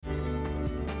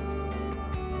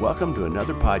Welcome to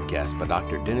another podcast by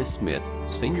Dr. Dennis Smith,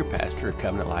 Senior Pastor of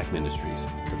Covenant Life Ministries.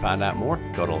 To find out more,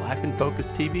 go to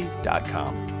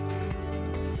lifeinfocustv.com.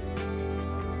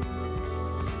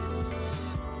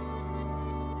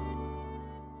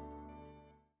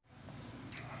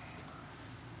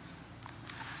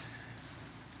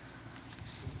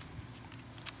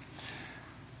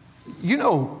 You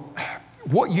know,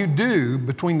 what you do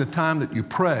between the time that you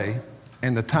pray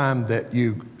and the time that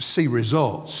you see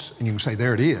results, and you can say,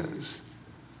 there it is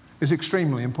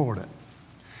extremely important.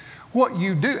 What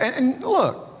you do, and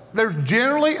look, there's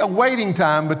generally a waiting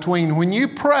time between when you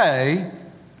pray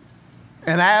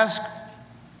and ask,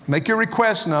 make your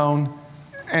request known,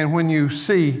 and when you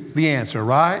see the answer,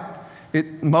 right?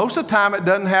 Most of the time it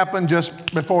doesn't happen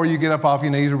just before you get up off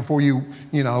your knees or before you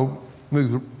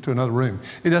move to another room.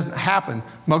 It doesn't happen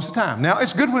most of the time. Now,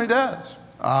 it's good when it does.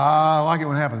 I like it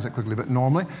when it happens that quickly, but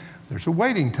normally there's a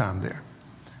waiting time there.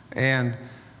 And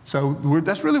so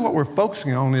that's really what we're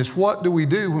focusing on, is what do we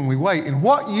do when we wait? And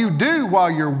what you do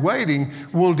while you're waiting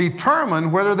will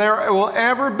determine whether there will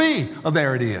ever be a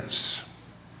there it is.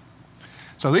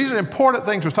 So these are important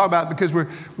things to talk about, because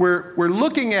we're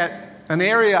looking at an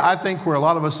area, I think, where a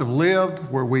lot of us have lived,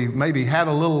 where we maybe had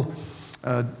a little,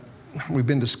 we've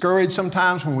been discouraged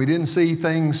sometimes when we didn't see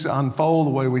things unfold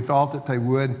the way we thought that they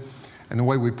would and the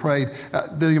way we prayed.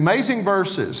 The amazing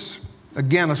verses,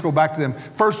 again, let's go back to them.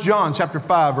 1 John chapter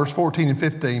 5, verse 14 and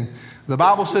 15. The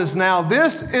Bible says, now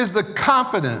this is the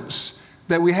confidence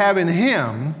that we have in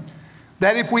Him,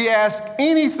 that if we ask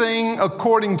anything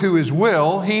according to His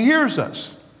will, He hears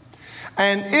us.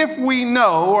 And if we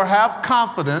know or have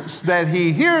confidence that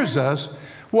He hears us,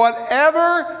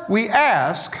 whatever we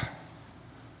ask,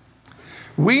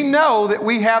 we know that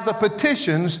we have the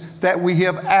petitions that we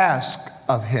have asked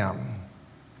of Him.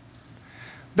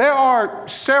 There are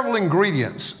several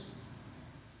ingredients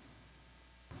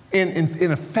in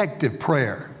effective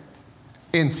prayer,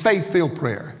 in faith-filled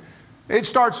prayer. It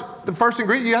starts, the first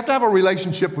ingredient, you have to have a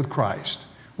relationship with Christ.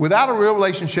 Without a real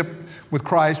relationship with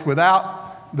Christ,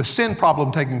 without the sin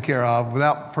problem taken care of,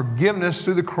 without forgiveness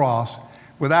through the cross,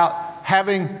 without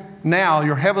having now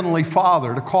your Heavenly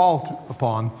Father to call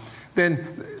upon, then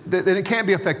it can't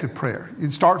be effective prayer.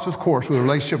 It starts, of course, with a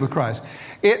relationship with Christ.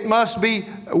 It must be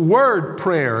word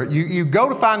prayer. You go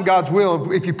to find God's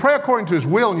will. If you pray according to His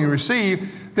will and you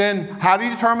receive, then how do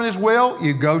you determine His will?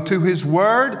 You go to His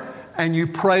word and you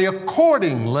pray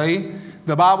accordingly.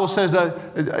 The Bible says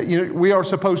that we are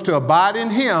supposed to abide in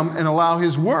Him and allow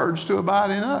His words to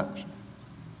abide in us.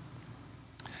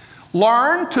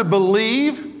 Learn to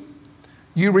believe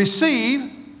you receive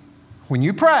when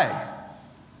you pray.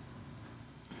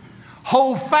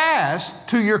 Hold fast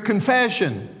to your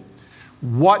confession.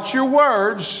 Watch your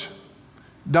words.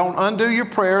 Don't undo your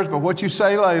prayers, but what you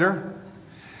say later.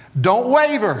 Don't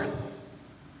waver.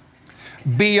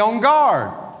 Be on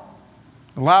guard.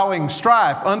 Allowing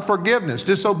strife, unforgiveness,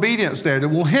 disobedience there that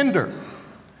will hinder.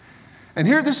 And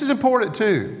here, this is important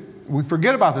too. We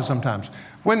forget about this sometimes.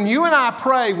 When you and I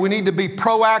pray, we need to be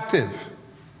proactive.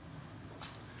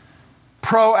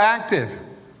 Proactive.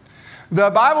 The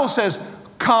Bible says,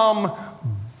 come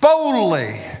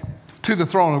boldly to the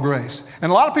throne of grace.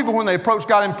 And a lot of people, when they approach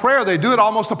God in prayer, they do it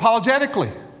almost apologetically.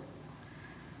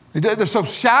 They're so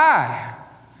shy.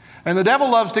 And the devil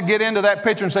loves to get into that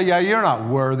picture and say, yeah, you're not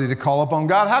worthy to call upon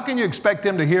God. How can you expect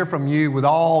Him to hear from you with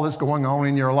all that's going on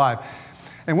in your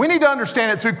life? And we need to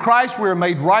understand that through Christ we are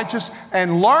made righteous,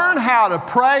 and learn how to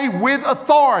pray with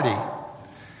authority,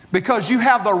 because you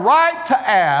have the right to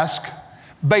ask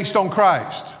based on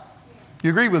Christ. You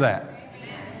agree with that?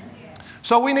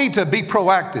 So we need to be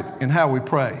proactive in how we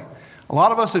pray. A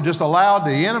lot of us have just allowed the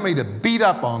enemy to beat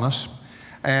up on us,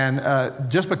 and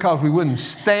just because we wouldn't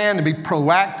stand and be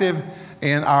proactive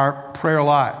in our prayer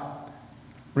life.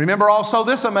 Remember also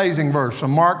this amazing verse from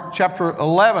Mark chapter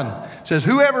 11. It says,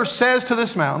 whoever says to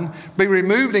this mountain, be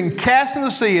removed and cast in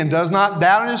the sea, and does not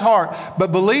doubt in his heart,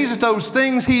 but believes that those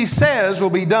things he says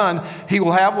will be done, he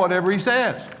will have whatever he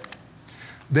says.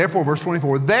 Therefore, verse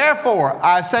 24, therefore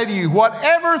I say to you,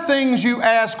 whatever things you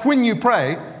ask when you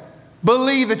pray,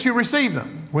 believe that you receive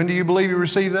them. When do you believe you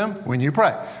receive them? When you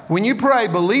pray. When you pray,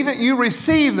 believe that you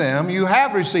receive them, you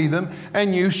have received them,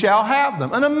 and you shall have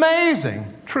them. An amazing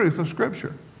truth of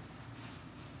Scripture.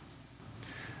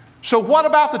 So what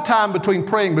about the time between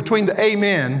praying, between the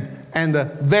amen and the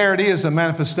there it is, the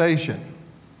manifestation?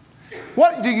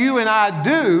 What do you and I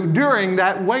do during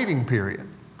that waiting period?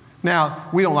 Now,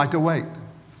 we don't like to wait.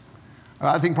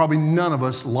 I think probably none of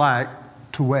us like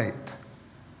to wait.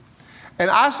 And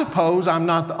I suppose I'm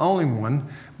not the only one,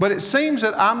 but it seems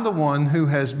that I'm the one who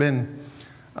has been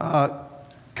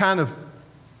kind of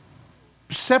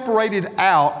separated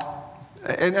out,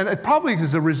 and it probably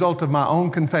is a result of my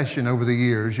own confession over the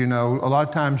years. You know, a lot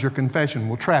of times your confession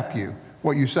will trap you.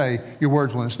 What you say, your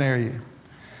words will ensnare you.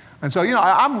 And so, you know,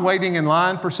 I'm waiting in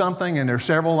line for something, and there's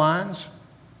several lines,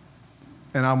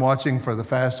 and I'm watching for the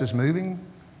fastest moving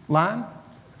line,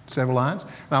 several lines,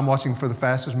 and I'm watching for the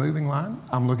fastest moving line.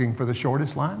 I'm looking for the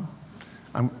shortest line.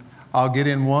 I'll get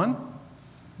in one,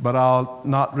 but I'll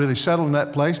not really settle in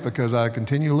that place because I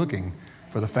continue looking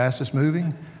for the fastest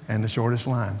moving and the shortest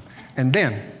line. And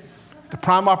then, the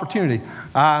prime opportunity,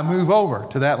 I move over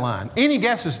to that line. Any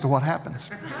guesses to what happens?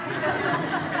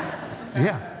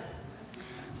 Yeah,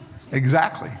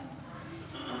 exactly.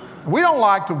 We don't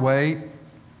like to wait.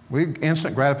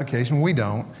 Instant gratification, we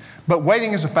don't. But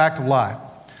waiting is a fact of life.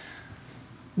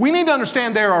 We need to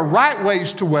understand there are right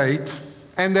ways to wait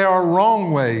and there are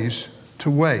wrong ways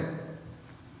to wait.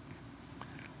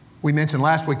 We mentioned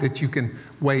last week that you can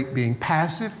wait being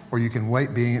passive or you can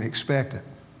wait being expectant.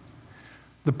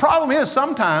 The problem is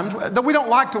sometimes that we don't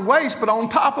like to waste, but on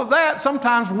top of that,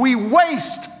 sometimes we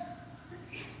waste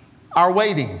our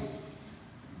waiting.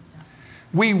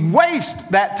 We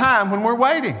waste that time when we're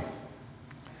waiting.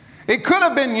 It could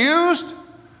have been used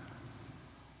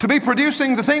to be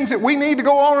producing the things that we need to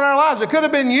go on in our lives. It could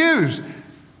have been used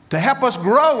to help us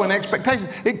grow in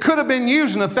expectations. It could have been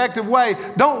used in an effective way.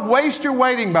 Don't waste your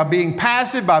waiting by being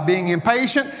passive, by being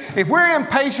impatient. If we're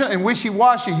impatient and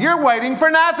wishy-washy, you're waiting for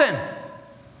nothing.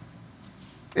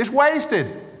 It's wasted.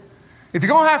 If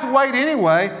you're going to have to wait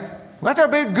anyway, let there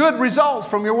be good results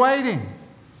from your waiting.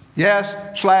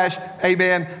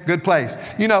 Yes/amen, good place.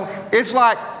 You know, it's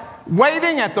like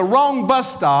waiting at the wrong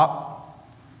bus stop.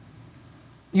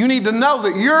 You need to know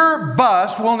that your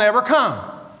bus will never come.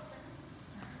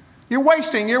 You're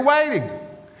wasting your waiting.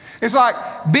 It's like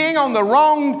being on the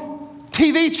wrong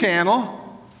TV channel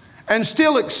and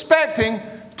still expecting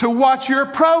to watch your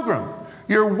program.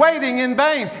 You're waiting in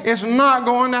vain. It's not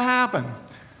going to happen.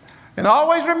 And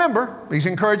always remember these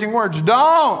encouraging words.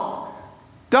 Don't.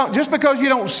 Just because you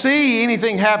don't see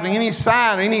anything happening, any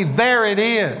sign, any there it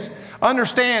is.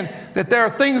 Understand that there are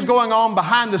things going on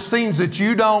behind the scenes that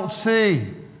you don't see.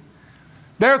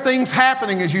 There are things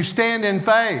happening as you stand in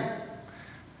faith.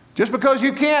 Just because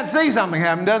you can't see something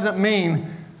happen doesn't mean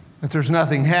that there's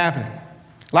nothing happening.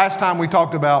 Last time we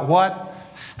talked about what?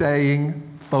 Staying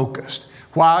focused.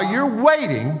 While you're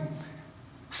waiting,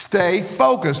 stay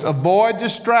focused. Avoid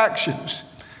distractions.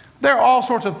 There are all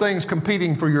sorts of things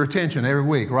competing for your attention every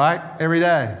week, right? Every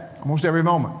day, almost every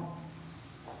moment.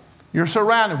 You're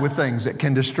surrounded with things that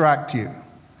can distract you.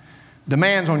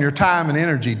 Demands on your time and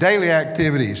energy, daily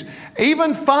activities,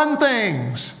 even fun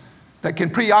things that can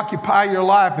preoccupy your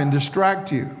life and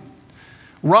distract you.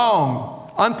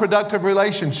 Wrong, unproductive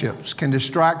relationships can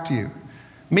distract you.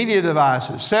 Media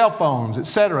devices, cell phones,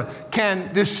 etc.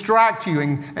 can distract you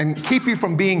and keep you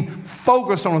from being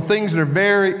focused on things that are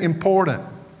very important.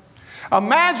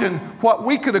 Imagine what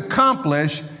we could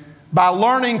accomplish by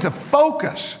learning to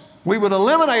focus. We would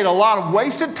eliminate a lot of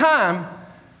wasted time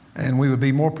and we would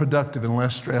be more productive and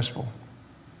less stressful.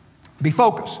 Be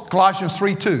focused. Colossians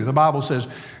 3:2, the Bible says,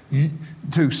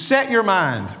 to set your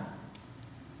mind.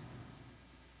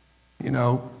 You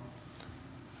know,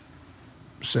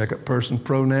 second person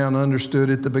pronoun understood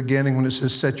at the beginning when it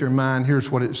says set your mind. Here's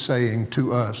what it's saying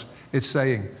to us. It's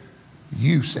saying,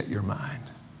 you set your mind.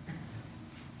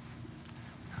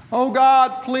 Oh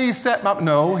God, please set my...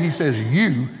 No, he says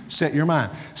you set your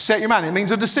mind. Set your mind. It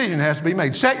means a decision has to be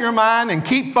made. Set your mind and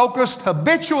keep focused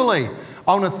habitually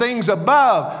on the things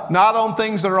above, not on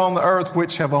things that are on the earth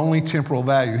which have only temporal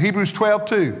value. Hebrews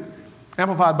 12:2,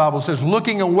 Amplified Bible says,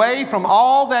 looking away from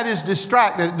all that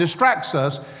distracts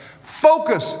us,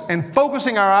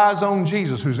 focusing our eyes on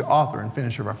Jesus, who's the author and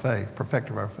finisher of our faith,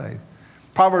 perfecter of our faith.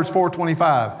 Proverbs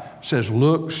 4:25 says,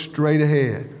 look straight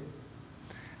ahead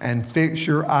and fix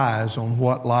your eyes on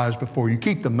what lies before you.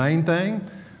 Keep the main thing.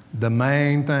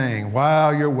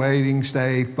 While you're waiting,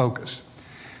 stay focused.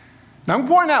 Now, I'm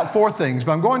pointing out 4 things,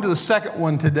 but I'm going to the second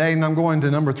one today, and I'm going to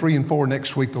number 3 and 4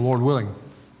 next week, the Lord willing.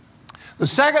 The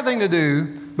second thing to do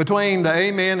between the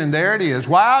amen and there it is,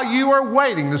 while you are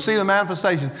waiting to see the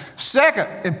manifestation, second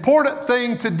important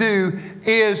thing to do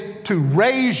is to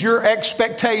raise your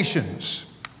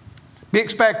expectations. Be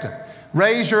expectant.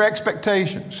 Raise your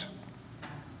expectations.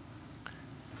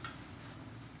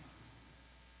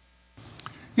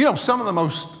 You know, some of the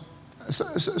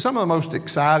most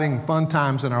exciting, fun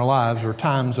times in our lives are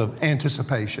times of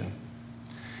anticipation.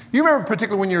 You remember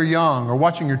particularly when you were young or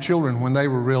watching your children when they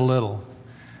were real little,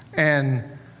 and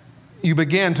you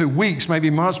began to, weeks, maybe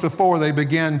months before, they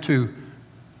began to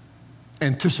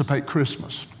anticipate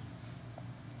Christmas.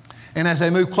 And as they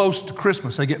move close to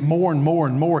Christmas, they get more and more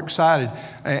and more excited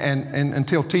and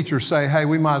until teachers say, hey,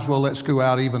 we might as well let school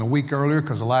out even a week earlier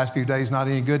because the last few days not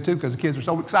any good too because the kids are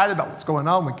so excited about what's going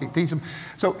on. We can't teach them.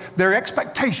 So their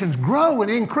expectations grow and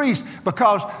increase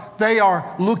because they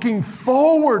are looking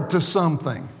forward to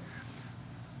something.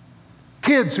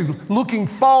 Kids who are looking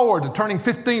forward to turning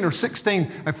 15 or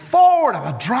 16 and forward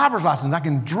of a driver's license. I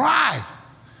can drive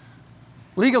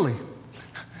legally.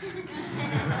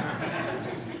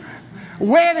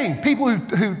 Wedding, people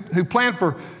who plan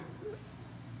for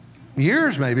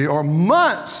years maybe or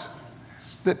months,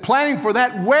 that planning for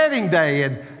that wedding day,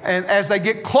 and as they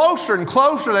get closer and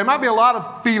closer, there might be a lot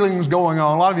of feelings going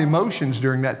on, a lot of emotions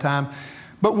during that time.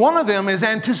 But one of them is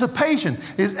anticipation,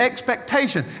 is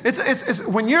expectation. It's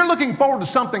when you're looking forward to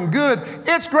something good,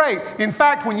 it's great. In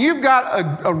fact, when you've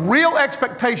got a real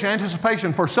expectation,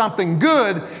 anticipation for something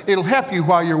good, it'll help you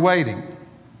while you're waiting.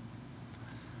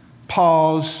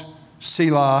 Pause.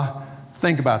 Selah,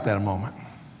 think about that a moment.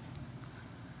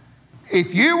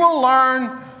 If you will learn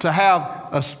to have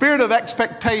a spirit of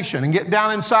expectation and get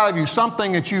down inside of you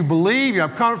something that you believe, you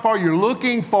have comfort for, you're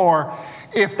looking for,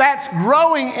 if that's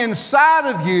growing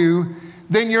inside of you,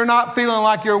 then you're not feeling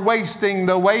like you're wasting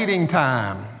the waiting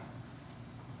time.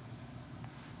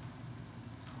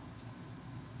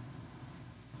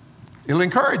 It'll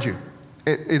encourage you.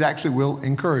 It actually will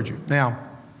encourage you. Now,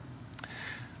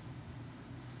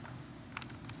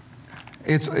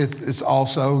 It's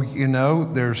also,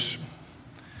 there's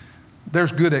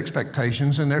good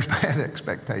expectations and there's bad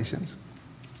expectations.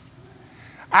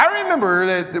 I remember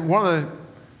that one of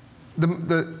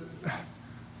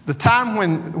the time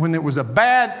when it was a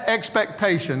bad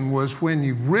expectation was when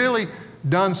you've really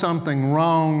done something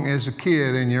wrong as a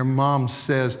kid and your mom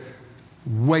says,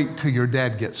 wait till your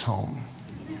dad gets home.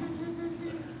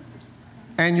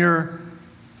 And your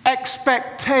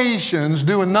expectations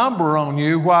do a number on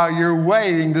you while you're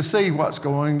waiting to see what's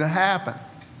going to happen.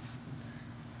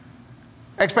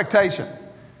 Expectation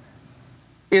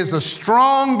is a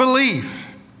strong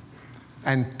belief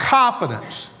and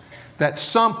confidence that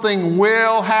something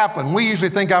will happen. We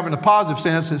usually think of it in a positive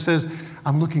sense. It says,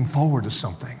 I'm looking forward to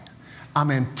something.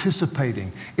 I'm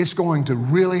anticipating. It's going to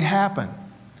really happen.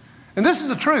 And this is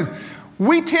the truth.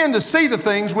 We tend to see the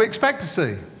things we expect to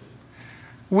see.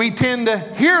 We tend to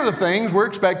hear the things we're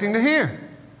expecting to hear.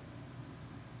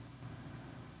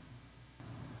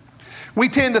 We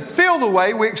tend to feel the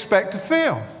way we expect to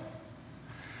feel.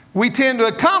 We tend to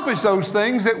accomplish those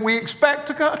things that we expect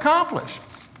to accomplish.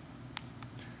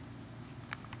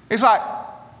 It's like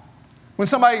when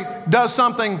somebody does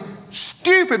something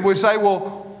stupid, we say,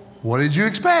 well, what did you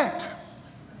expect?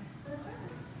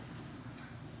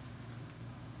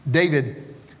 David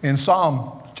in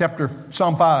Psalm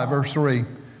 5, verse 3,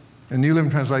 the New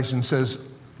Living Translation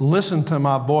says, listen to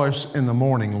my voice in the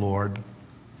morning, Lord.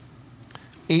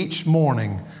 Each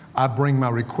morning I bring my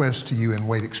request to you and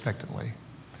wait expectantly.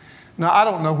 Now, I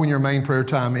don't know when your main prayer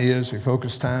time is, your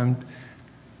focus time.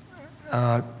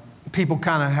 People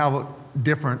kind of have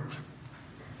different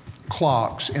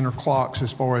clocks, inner clocks,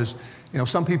 as far as,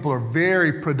 some people are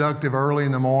very productive early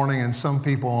in the morning and some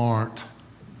people aren't.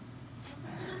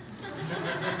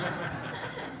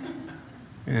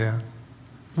 Yeah.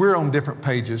 We're on different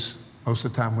pages most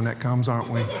of the time when that comes, aren't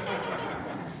we?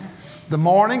 The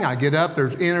morning, I get up,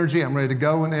 there's energy, I'm ready to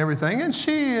go and everything, and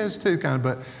she is too, kind of,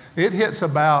 but it hits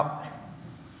about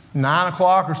 9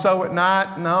 o'clock or so at night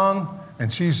and on,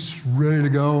 and she's ready to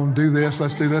go and do this,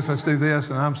 let's do this,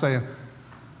 and I'm saying,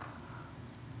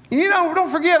 don't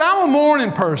forget, I'm a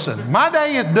morning person. My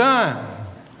day is done.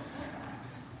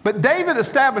 But David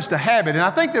established a habit, and I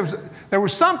think there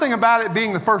was something about it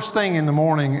being the first thing in the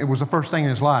morning. It was the first thing in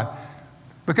his life.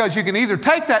 Because you can either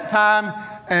take that time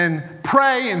and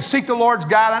pray and seek the Lord's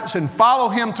guidance and follow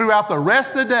Him throughout the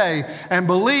rest of the day and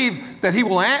believe that He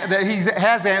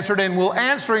has answered and will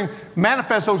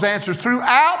manifest those answers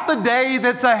throughout the day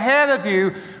that's ahead of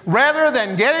you, rather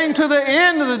than getting to the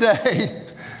end of the day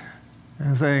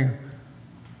and saying,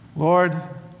 Lord,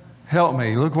 help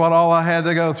me. Look what all I had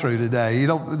to go through today.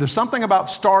 There's something about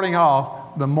starting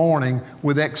off the morning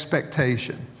with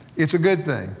expectation. It's a good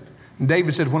thing. And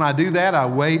David said, when I do that, I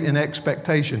wait in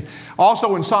expectation.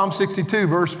 Also in Psalm 62,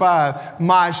 verse 5,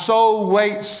 my soul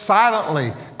waits silently,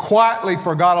 quietly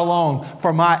for God alone,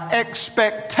 for my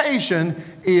expectation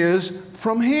is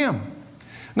from Him.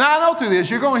 Now I know through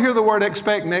this, you're going to hear the word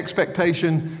expect and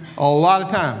expectation a lot of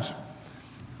times.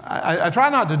 I try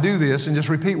not to do this and just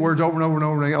repeat words over and over and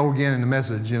over and over again in the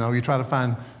message. You try to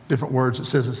find different words that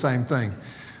says the same thing.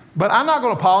 But I'm not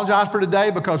going to apologize for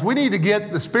today because we need to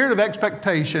get the spirit of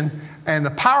expectation and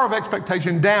the power of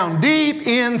expectation down deep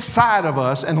inside of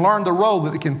us and learn the role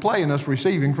that it can play in us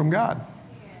receiving from God.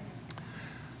 Yes.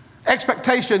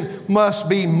 Expectation must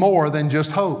be more than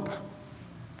just hope.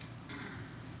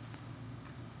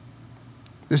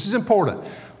 This is important.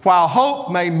 While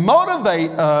hope may motivate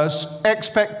us,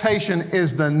 expectation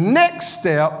is the next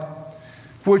step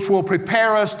which will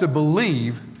prepare us to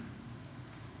believe,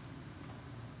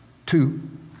 to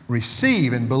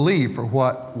receive and believe for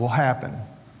what will happen.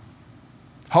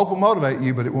 Hope will motivate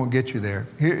you, but it won't get you there.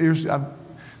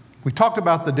 We talked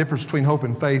about the difference between hope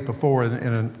and faith before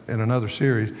in another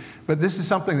series, but this is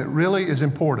something that really is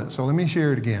important. So let me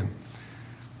share it again.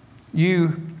 You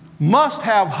must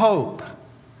have hope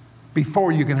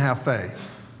before you can have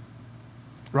faith,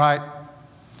 right?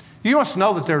 You must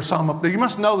know that you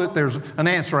must know that there's an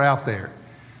answer out there.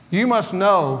 You must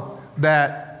know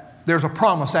that there's a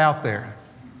promise out there.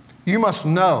 You must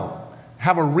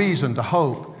have a reason to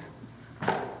hope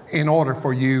in order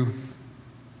for you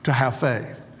to have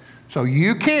faith. So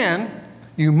you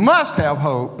must have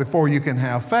hope before you can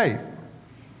have faith.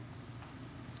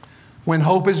 When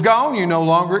hope is gone, you no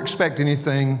longer expect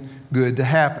anything good to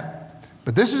happen.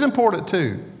 But this is important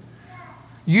too.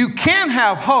 You can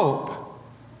have hope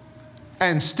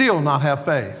and still not have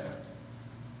faith.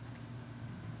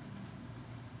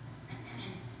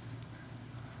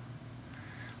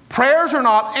 Prayers are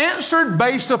not answered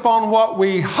based upon what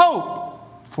we hope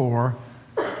for,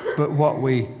 but what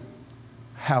we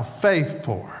have faith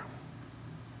for.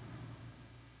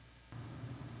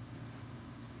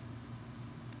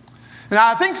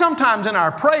 Now, I think sometimes in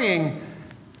our praying,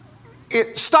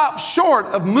 it stops short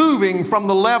of moving from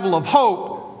the level of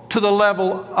hope to the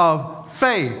level of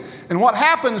faith. And what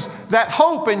happens, that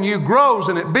hope in you grows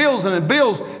and it builds and it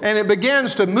builds and it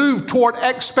begins to move toward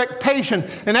expectation.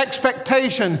 And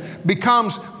expectation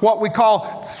becomes what we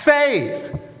call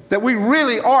faith, that we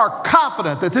really are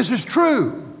confident that this is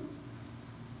true.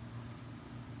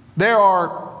 There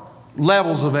are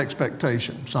levels of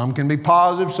expectation. Some can be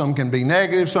positive, some can be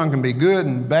negative, some can be good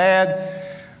and bad.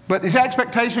 But this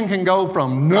expectation can go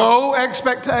from no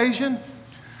expectation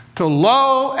to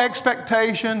low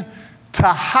expectation to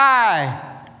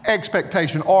high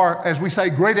expectation, or as we say,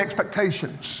 great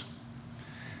expectations.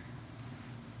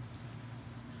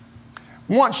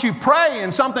 Once you pray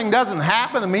and something doesn't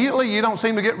happen immediately, you don't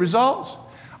seem to get results.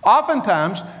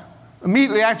 Oftentimes,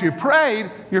 immediately after you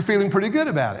prayed, you're feeling pretty good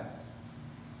about it.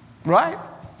 Right?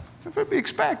 It would be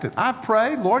expected. I've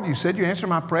prayed. Lord, you said you answered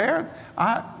my prayer.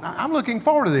 I'm looking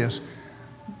forward to this.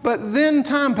 But then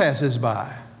time passes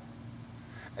by.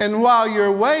 And while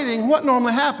you're waiting, what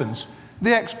normally happens?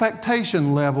 The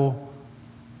expectation level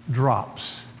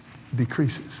drops,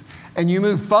 decreases. And you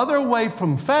move further away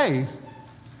from faith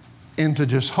into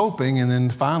just hoping, and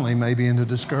then finally maybe into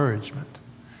discouragement.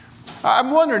 I'm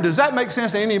wondering, does that make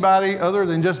sense to anybody other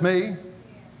than just me?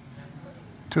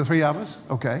 2 or 3 of us?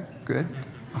 Okay, good.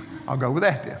 I'll go with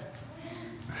that then.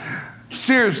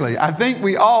 Seriously, I think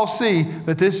we all see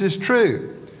that this is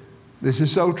true. This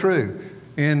is so true.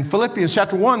 In Philippians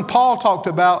chapter 1, Paul talked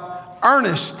about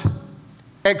earnest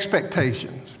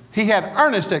expectations. He had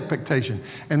earnest expectation.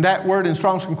 And that word in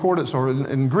Strong's Concordance or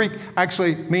in Greek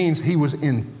actually means he was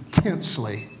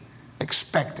intensely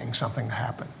expecting something to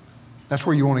happen. That's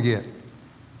where you want to get.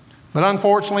 But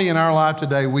unfortunately, in our life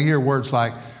today, we hear words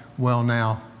like, well,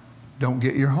 now, don't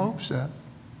get your hopes up.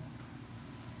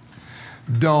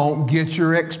 Don't get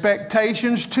your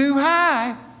expectations too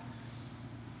high.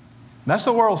 That's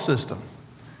the world system.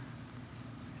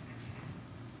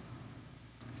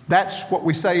 That's what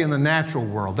we say in the natural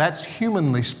world. That's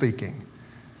humanly speaking.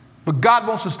 But God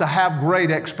wants us to have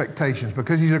great expectations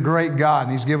because He's a great God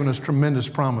and He's given us tremendous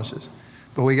promises.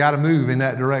 But we got to move in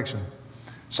that direction.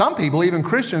 Some people, even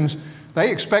Christians,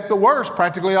 they expect the worst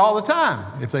practically all the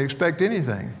time, if they expect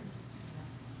anything.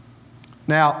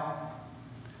 Now,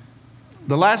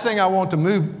 the last thing I want to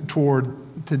move toward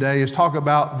today is talk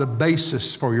about the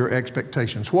basis for your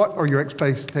expectations. What are your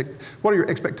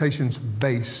expectations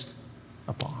based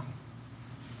upon?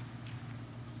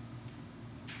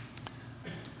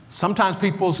 Sometimes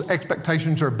people's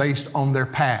expectations are based on their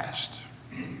past,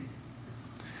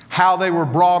 how they were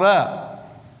brought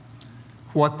up,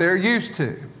 what they're used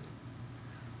to.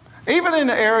 Even in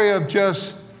the area of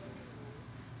just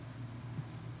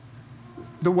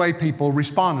the way people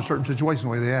respond to certain situations, the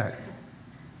way they act.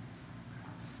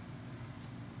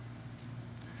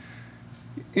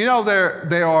 You know,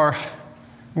 there are,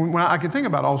 when I can think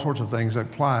about all sorts of things that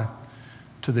apply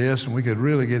to this, and we could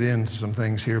really get into some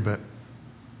things here, but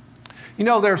You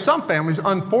know, there are some families,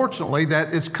 unfortunately,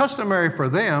 that it's customary for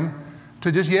them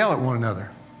to just yell at one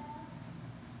another.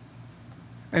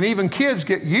 And even kids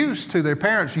get used to their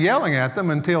parents yelling at them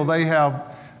until they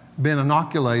have been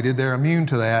inoculated. They're immune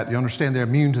to that. You understand, they're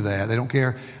immune to that. They don't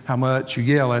care how much you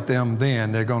yell at them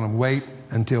then. They're going to wait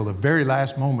until the very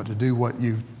last moment to do what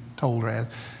you've told her.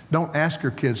 Don't ask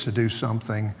your kids to do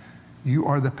something. You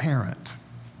are the parent.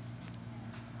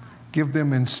 Give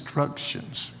them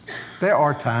instructions. There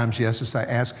are times, yes, to say,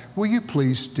 ask, will you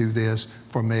please do this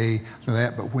for me? So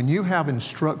that. But when you have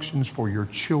instructions for your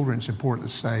children, it's important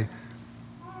to say,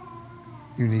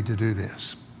 you need to do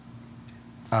this.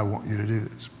 I want you to do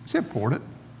this. It's important.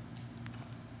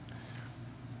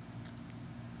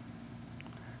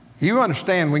 You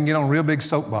understand we can get on a real big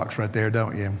soapbox right there,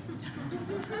 don't you?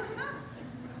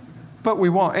 But we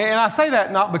won't. And I say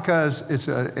that not because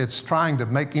it's trying to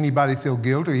make anybody feel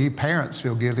guilty or parents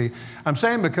feel guilty. I'm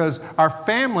saying because our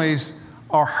families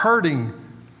are hurting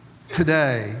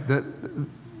today.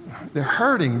 They're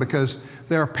hurting because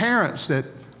there are parents that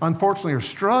unfortunately are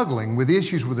struggling with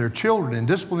issues with their children and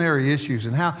disciplinary issues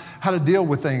and how to deal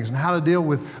with things and how to deal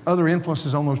with other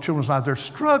influences on those children's lives. They're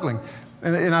struggling.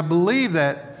 And I believe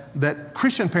that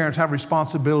Christian parents have a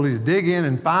responsibility to dig in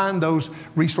and find those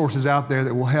resources out there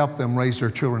that will help them raise their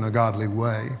children in a godly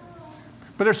way.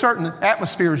 But there's certain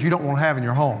atmospheres you don't want to have in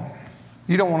your home.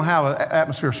 You don't want to have an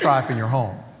atmosphere of strife in your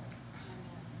home.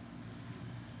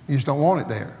 You just don't want it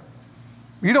there.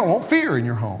 You don't want fear in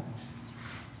your home.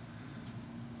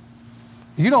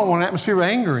 You don't want an atmosphere of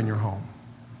anger in your home.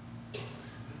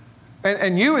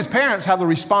 And you as parents have the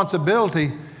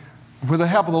responsibility, with the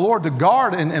help of the Lord, to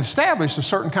guard and establish a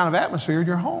certain kind of atmosphere in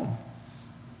your home.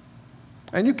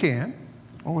 And you can.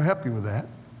 We'll help you with that.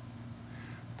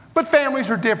 But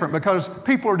families are different because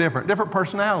people are different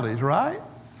personalities, right?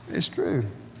 It's true.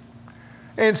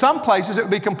 In some places, it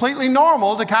would be completely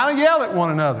normal to kind of yell at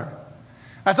one another.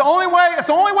 That's the only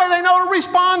way they know to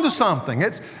respond to something.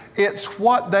 It's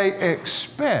what they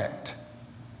expect.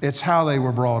 It's how they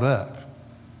were brought up.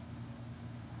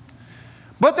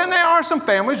 But then there are some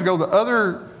families who go the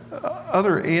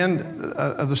other end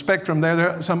of the spectrum there. There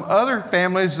are some other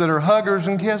families that are huggers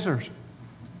and kissers.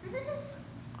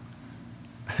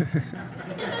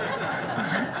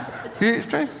 It's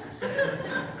true.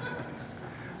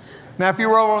 Now, if you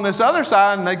were over on this other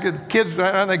side and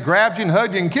they grabbed you and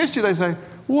hugged you and kissed you, they say,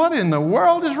 what in the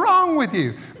world is wrong with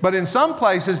you? But in some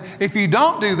places, if you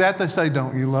don't do that, they say,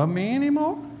 don't you love me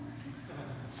anymore?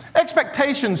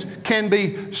 Expectations can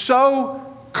be so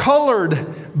colored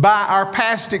by our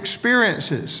past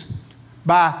experiences,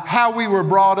 by how we were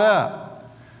brought up,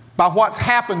 by what's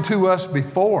happened to us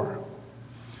before.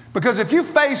 Because if you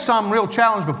faced some real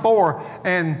challenge before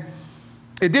and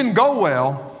it didn't go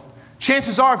well,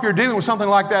 chances are if you're dealing with something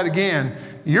like that again,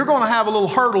 you're going to have a little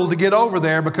hurdle to get over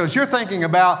there because you're thinking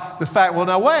about the fact, well,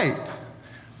 now wait.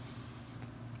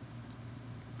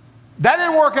 That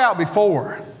didn't work out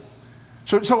before.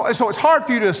 So it's hard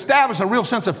for you to establish a real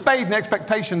sense of faith and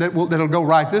expectation that'll go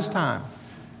right this time.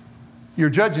 You're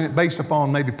judging it based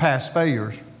upon maybe past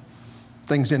failures.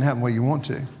 Things didn't happen the way you want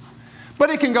to.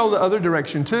 But it can go the other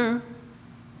direction too.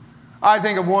 I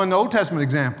think of one Old Testament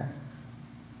example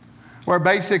where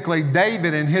basically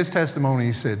David in his testimony,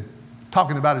 he said,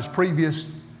 talking about his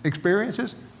previous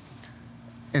experiences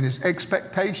and his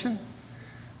expectation,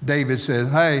 David said,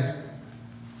 hey,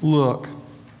 look,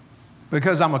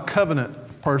 because I'm a covenant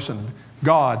person,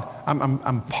 God,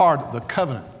 I'm part of the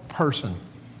covenant person.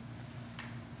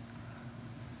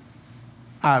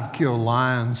 I've killed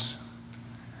lions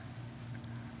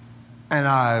and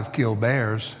I've killed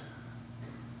bears.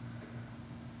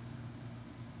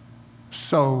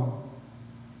 So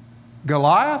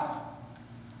Goliath,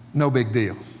 no big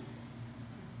deal.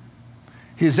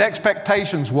 His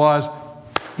expectations was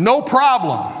no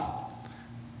problem.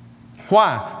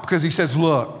 Why? Because he says,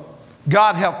 look,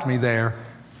 God helped me there.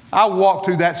 I walked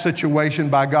through that situation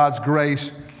by God's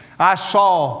grace. I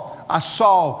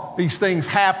saw these things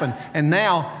happen. And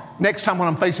now, next time when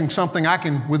I'm facing something, I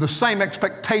can, with the same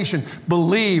expectation,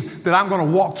 believe that I'm going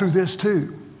to walk through this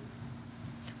too.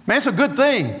 Man, it's a good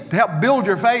thing to help build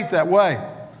your faith that way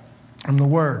from the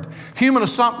Word. Human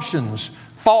assumptions,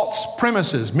 false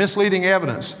premises, misleading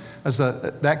evidence,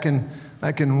 that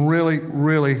can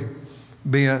really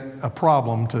be a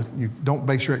problem. You don't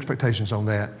base your expectations on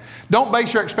that. Don't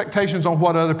base your expectations on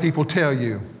what other people tell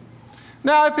you.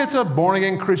 Now, if it's a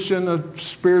born-again Christian, a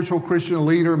spiritual Christian, a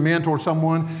leader, a mentor,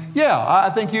 someone, yeah, I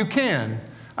think you can.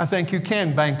 I think you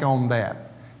can bank on that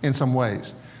in some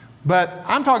ways. But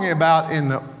I'm talking about in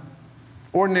the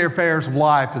ordinary affairs of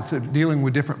life, it's dealing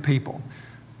with different people.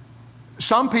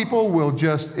 Some people will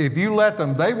just, if you let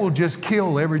them, they will just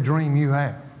kill every dream you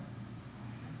have.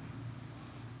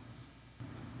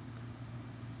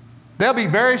 They'll be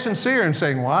very sincere in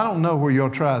saying, well, I don't know whether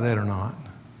you'll try that or not.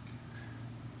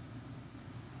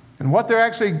 And what they're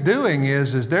actually doing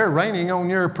is they're raining on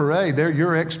your parade. They're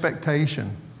your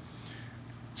expectation.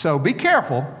 So be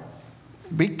careful.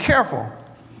 Be careful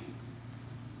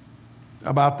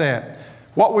about that.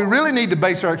 What we really need to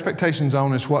base our expectations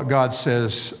on is what God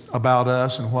says about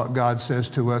us and what God says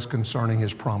to us concerning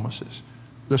His promises,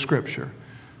 the Scripture,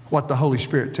 what the Holy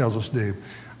Spirit tells us to do.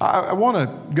 I want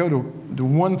to go to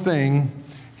one thing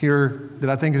here that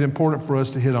I think is important for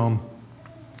us to hit on.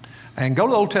 And go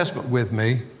to the Old Testament with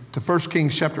me to 1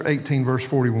 Kings chapter 18, verse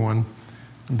 41,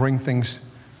 and bring things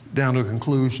down to a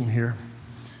conclusion here.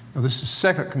 Now, this is the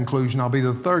second conclusion. I'll be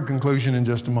the third conclusion in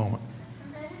just a moment.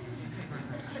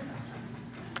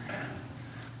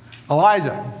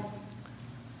 Elijah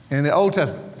in the Old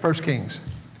Testament, 1 Kings.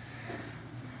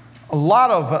 A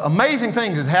lot of amazing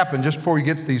things that happen just before you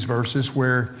get to these verses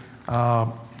where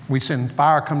we send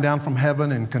fire come down from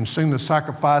heaven and consume the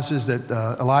sacrifices that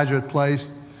Elijah had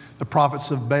placed, the prophets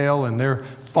of Baal and their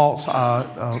false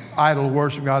idol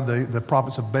worship God. The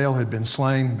prophets of Baal had been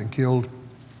slain, been killed.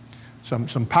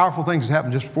 Some powerful things that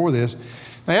happened just before this.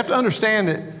 Now you have to understand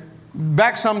that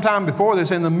back sometime before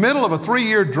this, in the middle of a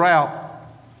 3-year drought,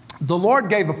 the Lord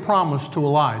gave a promise to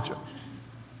Elijah.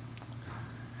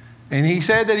 And He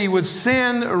said that He would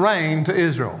send rain to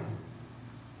Israel.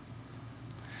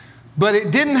 But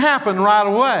it didn't happen right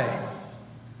away.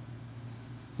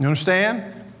 You understand?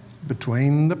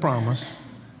 Between the promise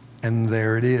and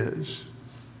there it is.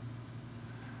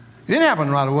 It didn't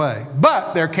happen right away.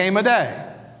 But there came a day.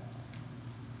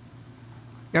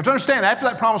 You have to understand, after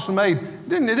that promise was made, it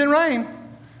didn't rain.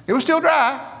 It was still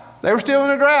dry. They were still in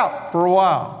a drought for a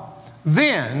while.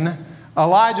 Then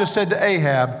Elijah said to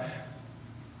Ahab,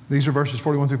 these are verses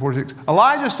 41 through 46.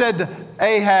 Elijah said to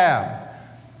Ahab,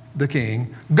 the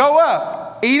king, go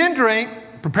up, eat and drink,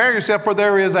 prepare yourself, for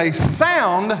there is a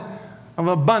sound of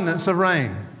abundance of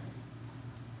rain.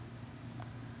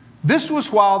 This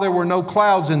was while there were no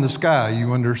clouds in the sky,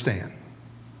 you understand.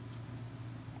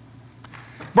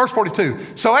 Verse 42.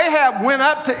 So Ahab went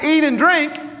up to eat and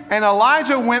drink, and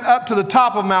Elijah went up to the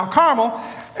top of Mount Carmel,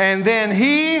 and then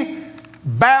he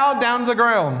bowed down to the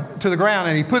ground,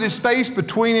 and he put his face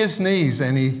between his knees,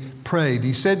 and he prayed.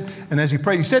 He said, and as he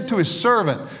prayed, he said to his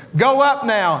servant, go up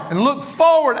now and look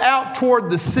forward out toward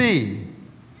the sea.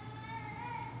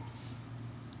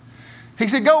 He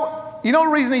said, go. You know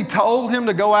the reason he told him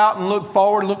to go out and look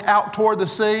forward, look out toward the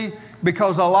sea?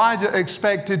 Because Elijah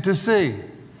expected to see.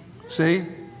 See?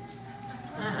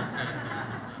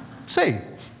 See.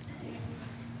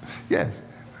 Yes.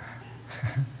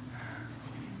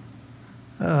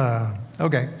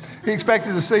 Okay. He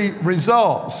expected to see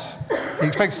results. He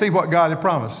expected to see what God had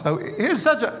promised. So here's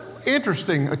such an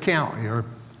interesting account here.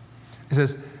 It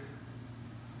says,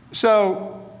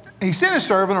 so he sent a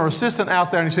servant or assistant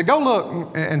out there and he said, go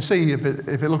look and see if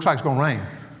it looks like it's going to rain.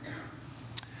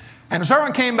 And the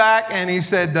servant came back and he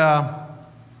said,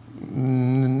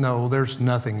 no, there's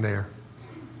nothing there.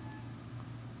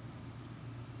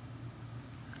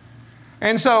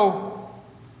 And so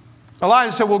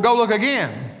Elijah said, well, go look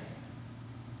again.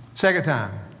 Second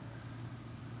time.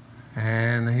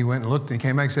 And he went and looked and he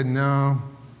came back and said, no,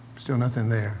 still nothing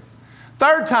there.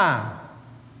 Third time.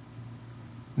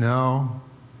 No,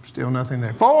 still nothing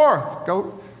there. Fourth,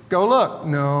 go look.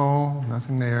 No,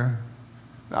 nothing there.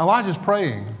 Elijah's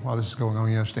praying while this is going on,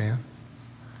 you understand?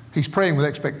 He's praying with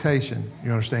expectation,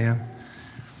 you understand?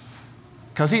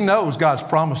 Because he knows God's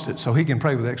promised it, so he can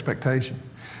pray with expectation.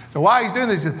 So while he's doing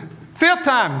this, he says, fifth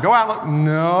time, go out and look.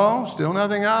 No, still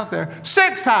nothing out there.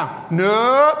 Sixth time,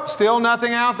 nope, still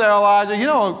nothing out there, Elijah. You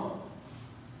know,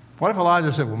 what if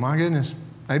Elijah said, well, my goodness,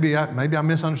 maybe I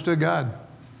misunderstood God.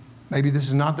 Maybe this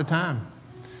is not the time.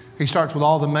 He starts with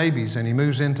all the maybes and he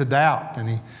moves into doubt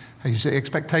and his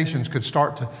expectations could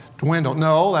start to dwindle.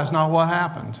 No, that's not what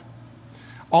happened.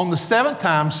 On the seventh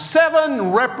time,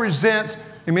 7 represents,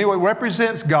 in many ways,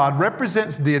 represents God,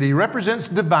 represents deity, represents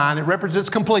divine, it represents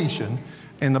completion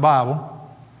in the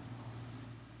Bible.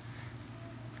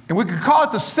 And we could call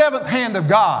it the seventh hand of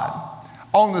God.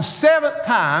 On the seventh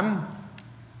time,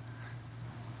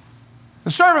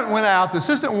 the servant went out, the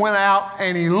assistant went out,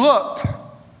 and he looked.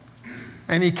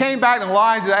 And he came back and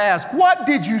Elijah asked, what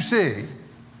did you see?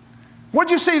 What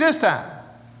did you see this time?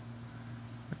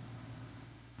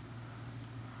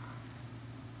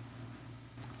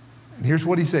 And here's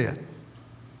what he said.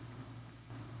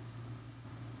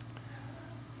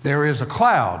 There is a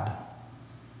cloud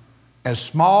as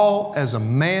small as a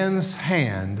man's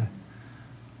hand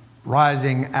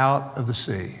rising out of the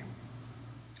sea.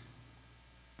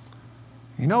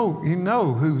 You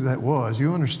know who that was.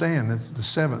 You understand that's the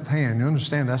seventh hand. You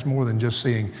understand that's more than just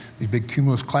seeing these big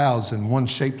cumulus clouds and one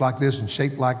shaped like this and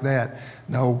shaped like that.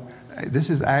 No,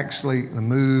 this is actually the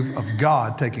move of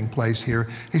God taking place here.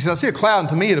 He says, I see a cloud, and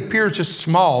to me it appears just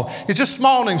small. It's just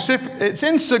small and it's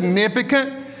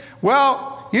insignificant.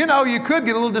 Well, you could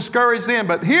get a little discouraged then,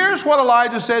 but here's what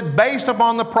Elijah said based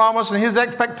upon the promise, and his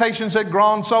expectations had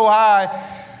grown so high.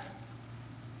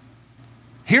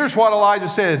 Here's what Elijah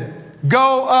said.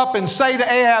 Go up and say to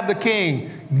Ahab the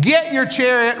king, get your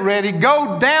chariot ready.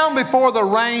 Go down before the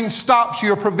rain stops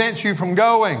you or prevents you from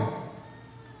going.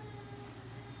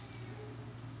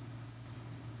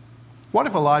 What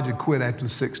if Elijah quit after the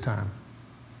sixth time?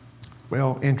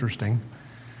 Well, interesting.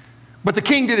 But the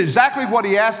king did exactly what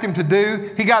he asked him to do.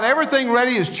 He got everything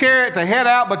ready, his chariot, to head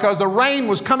out because the rain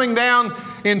was coming down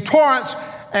in torrents.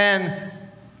 And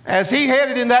as he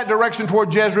headed in that direction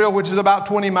toward Jezreel, which is about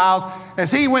 20 miles, as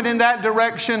he went in that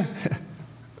direction,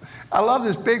 I love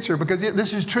this picture because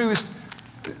this is true.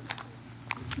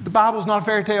 The Bible's not a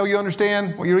fairy tale, you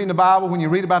understand? When you're reading the Bible, when you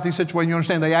read about these situations, you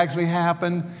understand they actually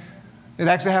happened. It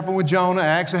actually happened with Jonah. It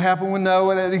actually happened with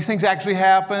Noah. These things actually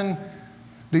happen.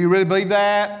 Do you really believe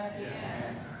that?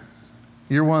 Yes.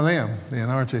 You're one of them then,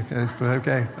 aren't you?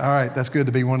 Okay. All right. That's good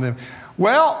to be one of them.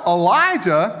 Well,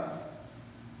 Elijah,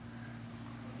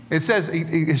 it says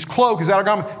his cloak, his outer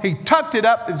garment, he tucked it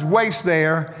up his waist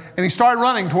there, and he started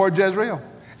running toward Jezreel.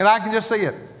 And I can just see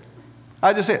it.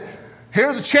 I just see it.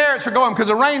 Here the chariots are going because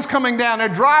the rain's coming down. They're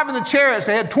driving the chariots.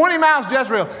 They had 20 miles to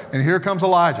Jezreel. And here comes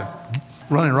Elijah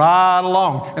running right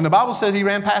along. And the Bible says he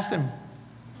ran past him.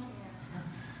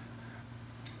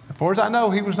 As far as I know,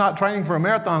 he was not training for a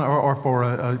marathon or for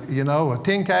a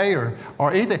 10K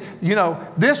or anything.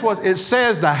 It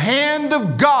says the hand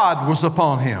of God was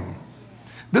upon him.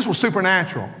 This was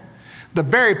supernatural. The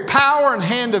very power and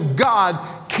hand of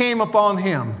God came upon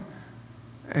him.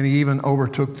 And he even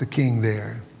overtook the king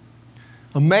there.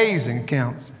 Amazing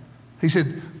accounts. He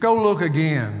said, go look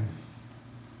again.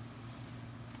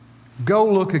 Go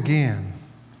look again.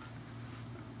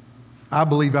 I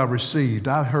believe I've received.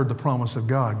 I've heard the promise of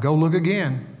God. Go look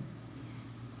again.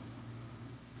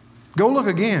 Go look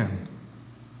again.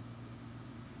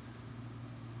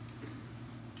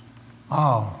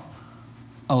 Oh,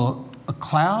 a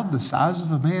cloud the size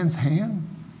of a man's hand?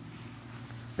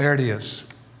 There it is.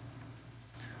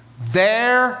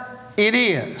 There it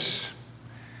is.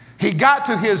 He got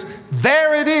to his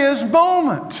there it is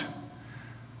moment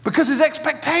because his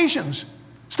expectations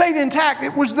stayed intact.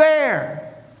 It was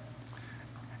there.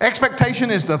 Expectation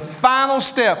is the final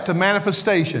step to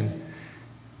manifestation,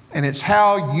 and it's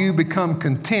how you become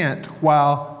content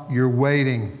while you're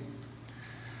waiting.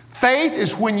 Faith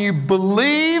is when you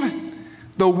believe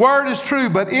the word is true,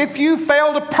 but if you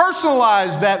fail to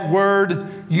personalize that word,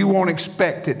 you won't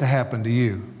expect it to happen to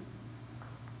you.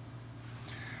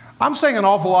 I'm saying an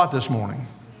awful lot this morning.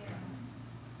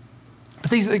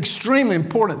 But these are extremely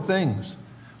important things.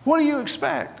 What do you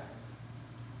expect?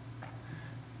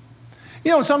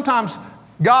 Sometimes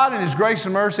God in His grace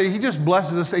and mercy, He just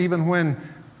blesses us even when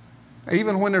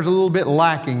there's a little bit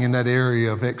lacking in that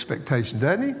area of expectation,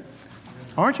 doesn't He?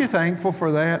 Aren't you thankful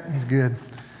for that? He's good.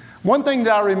 One thing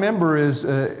that I remember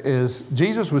is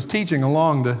Jesus was teaching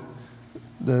along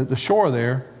the shore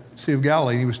there, Sea of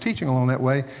Galilee. He was teaching along that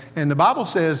way. And the Bible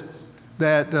says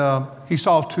that He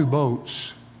saw two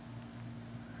boats.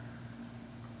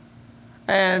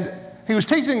 And He was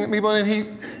teaching people, and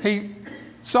he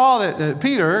saw that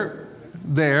Peter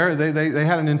there, they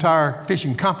had an entire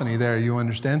fishing company there, you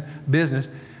understand, business.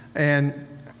 And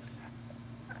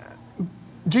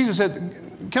Jesus said,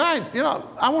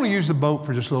 I want to use the boat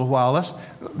for just a little while.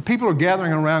 People are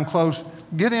gathering around close.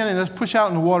 Get in and let's push out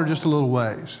in the water just a little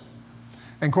ways.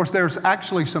 And of course, there's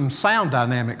actually some sound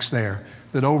dynamics there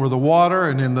that over the water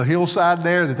and in the hillside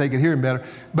there that they could hear him better.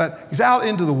 But he's out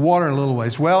into the water a little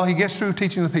ways. Well, he gets through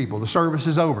teaching the people. The service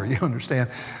is over, you understand.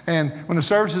 And when the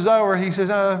service is over, he says,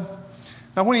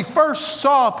 now when he first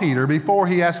saw Peter, before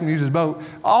he asked him to use his boat,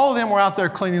 all of them were out there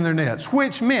cleaning their nets,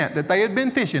 which meant that they had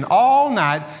been fishing all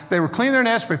night. They were cleaning their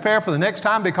nets to prepare for the next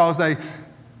time because they'd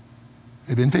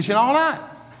been fishing all night.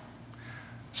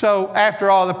 So after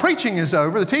all the preaching is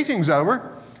over, the teaching's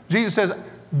over, Jesus says,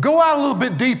 go out a little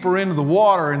bit deeper into the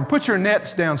water and put your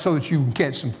nets down so that you can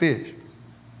catch some fish.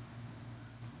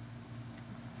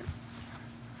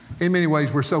 In many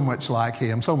ways, we're so much like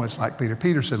him, so much like Peter.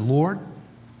 Peter said, Lord,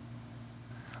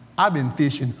 I've been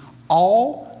fishing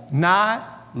all night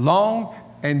long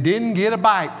and didn't get a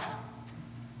bite.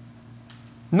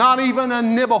 Not even a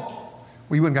nibble.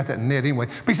 Well, you wouldn't got that net anyway.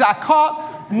 But he said, I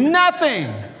caught nothing.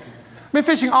 I've been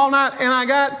fishing all night and I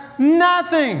got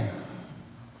nothing.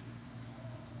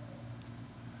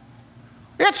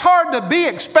 It's hard to be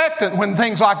expectant when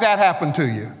things like that happen to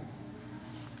you.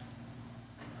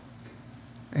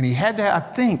 And he had to, I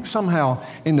think, somehow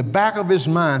in the back of his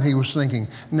mind, he was thinking,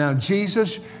 now,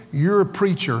 Jesus, you're a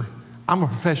preacher. I'm a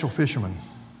professional fisherman.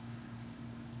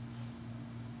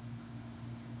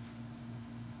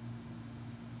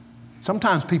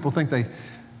 Sometimes people think they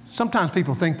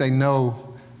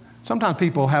know. Sometimes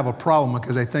people have a problem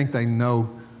because they think they know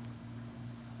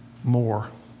more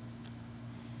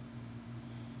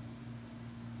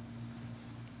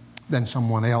than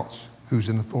someone else who's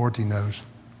in authority knows.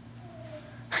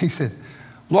 He said,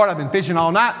 Lord, I've been fishing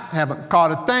all night, haven't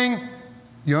caught a thing.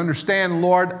 You understand,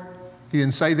 Lord? He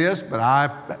didn't say this, but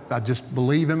I just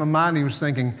believe in my mind he was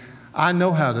thinking, I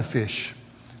know how to fish.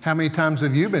 How many times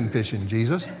have you been fishing,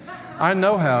 Jesus? I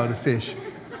know how to fish.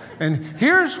 And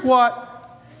here's what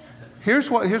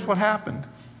happened.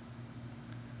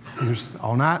 He was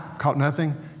all night, caught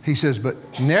nothing. He says, but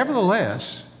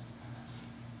nevertheless,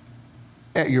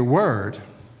 at your word,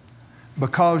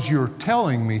 because you're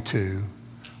telling me to,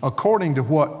 according to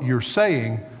what you're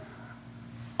saying,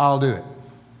 I'll do it.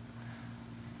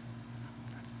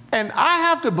 And I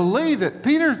have to believe that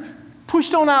Peter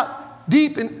pushed on out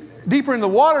deeper in the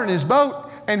water in his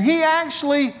boat, and he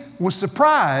actually was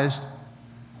surprised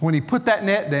when he put that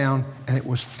net down and it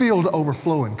was filled to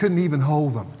overflowing, couldn't even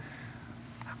hold them.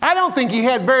 I don't think he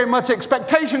had very much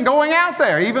expectation going out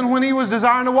there, even when he was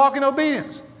desiring to walk in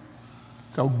obedience.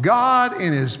 So God,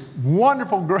 in His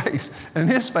wonderful grace and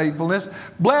His faithfulness,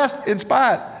 blessed in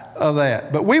spite of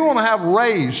that. But we want to have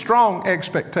raised strong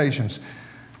expectations.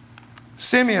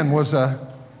 Simeon was an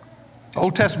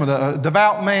Old Testament, a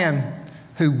devout man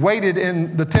who waited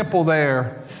in the temple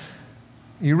there.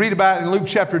 You read about it in Luke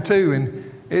chapter 2,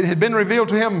 and it had been revealed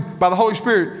to him by the Holy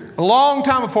Spirit a long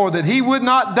time before that he would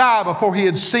not die before he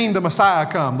had seen the Messiah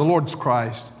come, the Lord's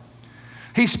Christ.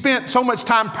 He spent so much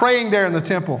time praying there in the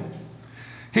temple.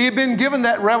 He had been given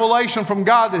that revelation from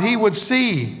God that he would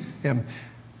see him.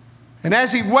 And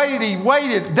as he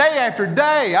waited day after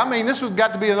day. I mean, this has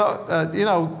got to be,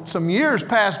 some years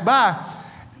passed by.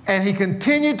 And he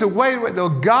continued to wait.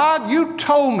 God, you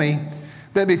told me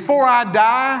that before I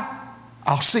die,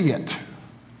 I'll see it.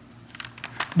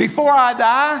 Before I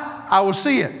die, I will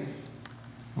see it.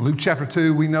 In Luke chapter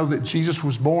 2, we know that Jesus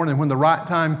was born, and when the right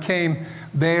time came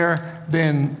there,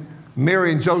 then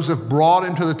Mary and Joseph brought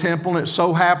him to the temple, and it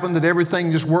so happened that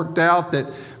everything just worked out,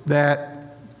 that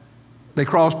they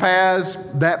crossed paths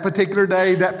that particular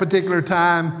day, that particular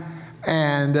time,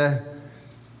 and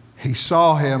he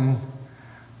saw him.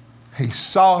 He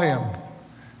saw him.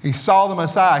 He saw the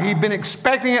Messiah. He'd been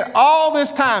expecting it all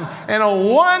this time, and on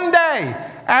one day,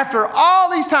 after all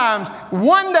these times,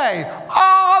 one day,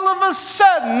 all of a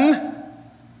sudden,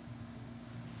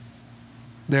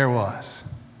 there was.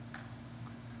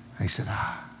 He said,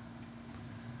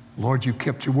 Lord, you've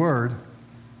kept your word.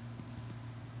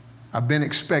 I've been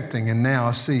expecting, and now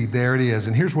I see, there it is.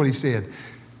 And here's what he said.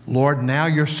 Lord, now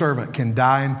your servant can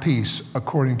die in peace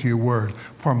according to your word,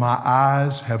 for my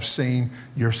eyes have seen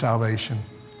your salvation.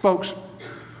 Folks,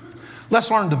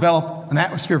 let's learn to develop an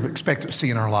atmosphere of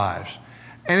expectancy in our lives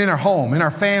and in our home, in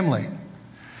our family.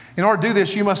 In order to do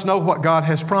this, you must know what God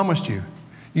has promised you.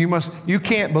 You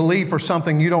can't believe for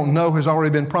something you don't know has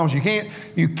already been promised.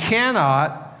 You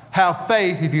cannot have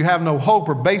faith if you have no hope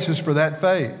or basis for that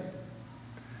faith.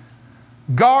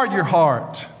 Guard your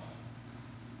heart.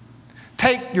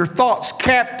 Take your thoughts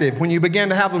captive when you begin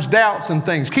to have those doubts and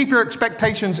things. Keep your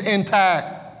expectations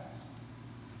intact.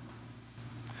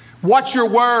 Watch your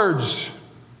words.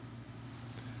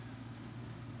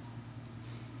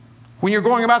 When you're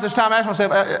going about this time, ask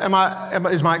myself,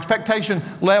 is my expectation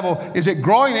level, is it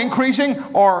growing, increasing,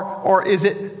 or is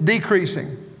it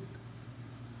decreasing?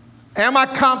 Am I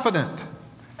confident?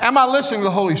 Am I listening to the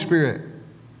Holy Spirit?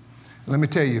 Let me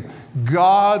tell you,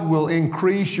 God will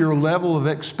increase your level of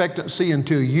expectancy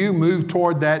until you move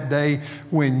toward that day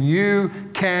when you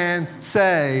can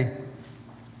say,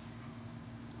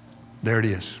 there it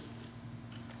is.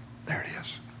 There it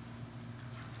is.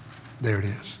 There it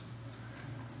is.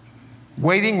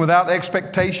 Waiting without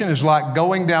expectation is like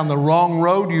going down the wrong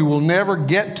road. You will never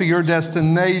get to your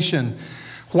destination.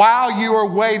 While you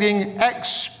are waiting,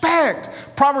 expect.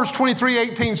 Proverbs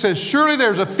 23:18 says, surely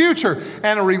there's a future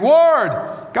and a reward.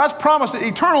 God's promise,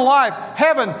 eternal life,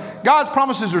 heaven, God's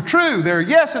promises are true. They're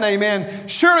yes and amen.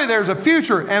 Surely there's a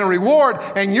future and a reward,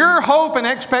 and your hope and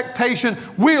expectation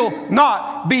will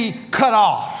not be cut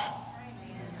off.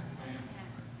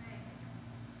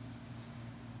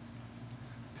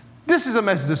 This is a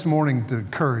message this morning to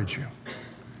encourage you.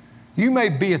 You may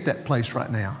be at that place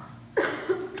right now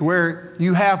to where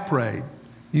you have prayed.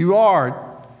 You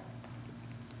are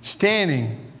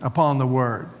standing upon the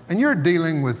Word. And you're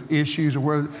dealing with issues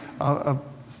where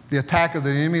the attack of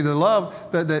the enemy, the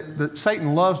love that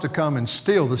Satan loves to come and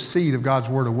steal the seed of God's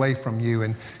Word away from you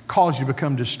and cause you to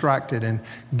become distracted and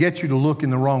get you to look in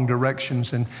the wrong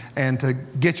directions and to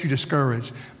get you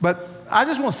discouraged. But I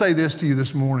just want to say this to you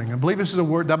this morning. I believe this is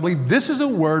a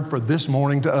word for this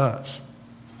morning to us.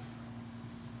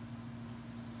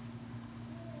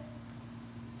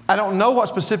 I don't know what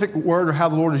specific word or how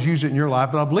the Lord has used it in your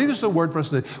life, but I believe this is a word for us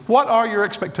today. What are your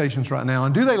expectations right now?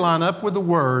 And do they line up with the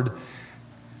Word?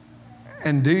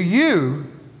 And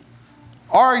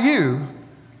are you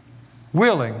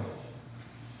willing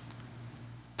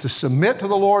to submit to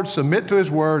the Lord, submit to His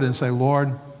Word, and say, Lord,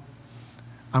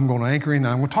 I'm going to anchor in.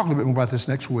 I'm going to talk a little bit more about this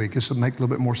next week. This will make a little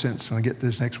bit more sense when I get to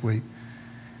this next week.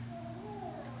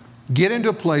 Get into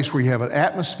a place where you have an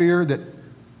atmosphere that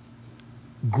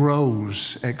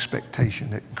grows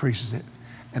expectation, that increases it,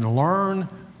 and learn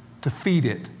to feed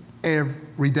it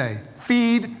every day.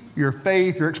 Feed your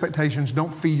faith, your expectations.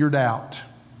 Don't feed your doubt.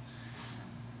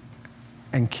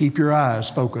 And keep your eyes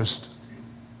focused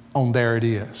on there it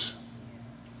is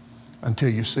until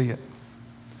you see it.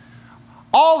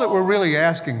 All that we're really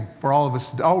asking for all of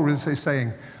us, all we're really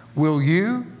saying, will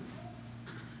you,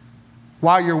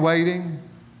 while you're waiting,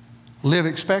 live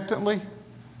expectantly?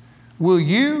 Will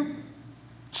you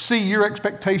see your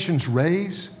expectations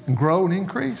raise and grow and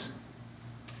increase?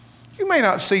 You may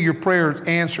not see your prayers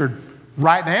answered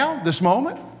right now, this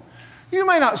moment. You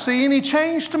may not see any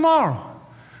change tomorrow.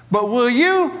 But will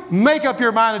you make up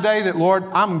your mind today that, Lord,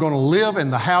 I'm going to live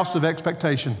in the house of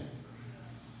expectation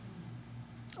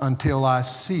until I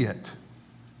see it.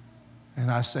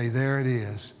 And I say, there it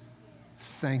is.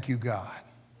 Thank you, God.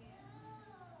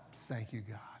 Thank you,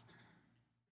 God.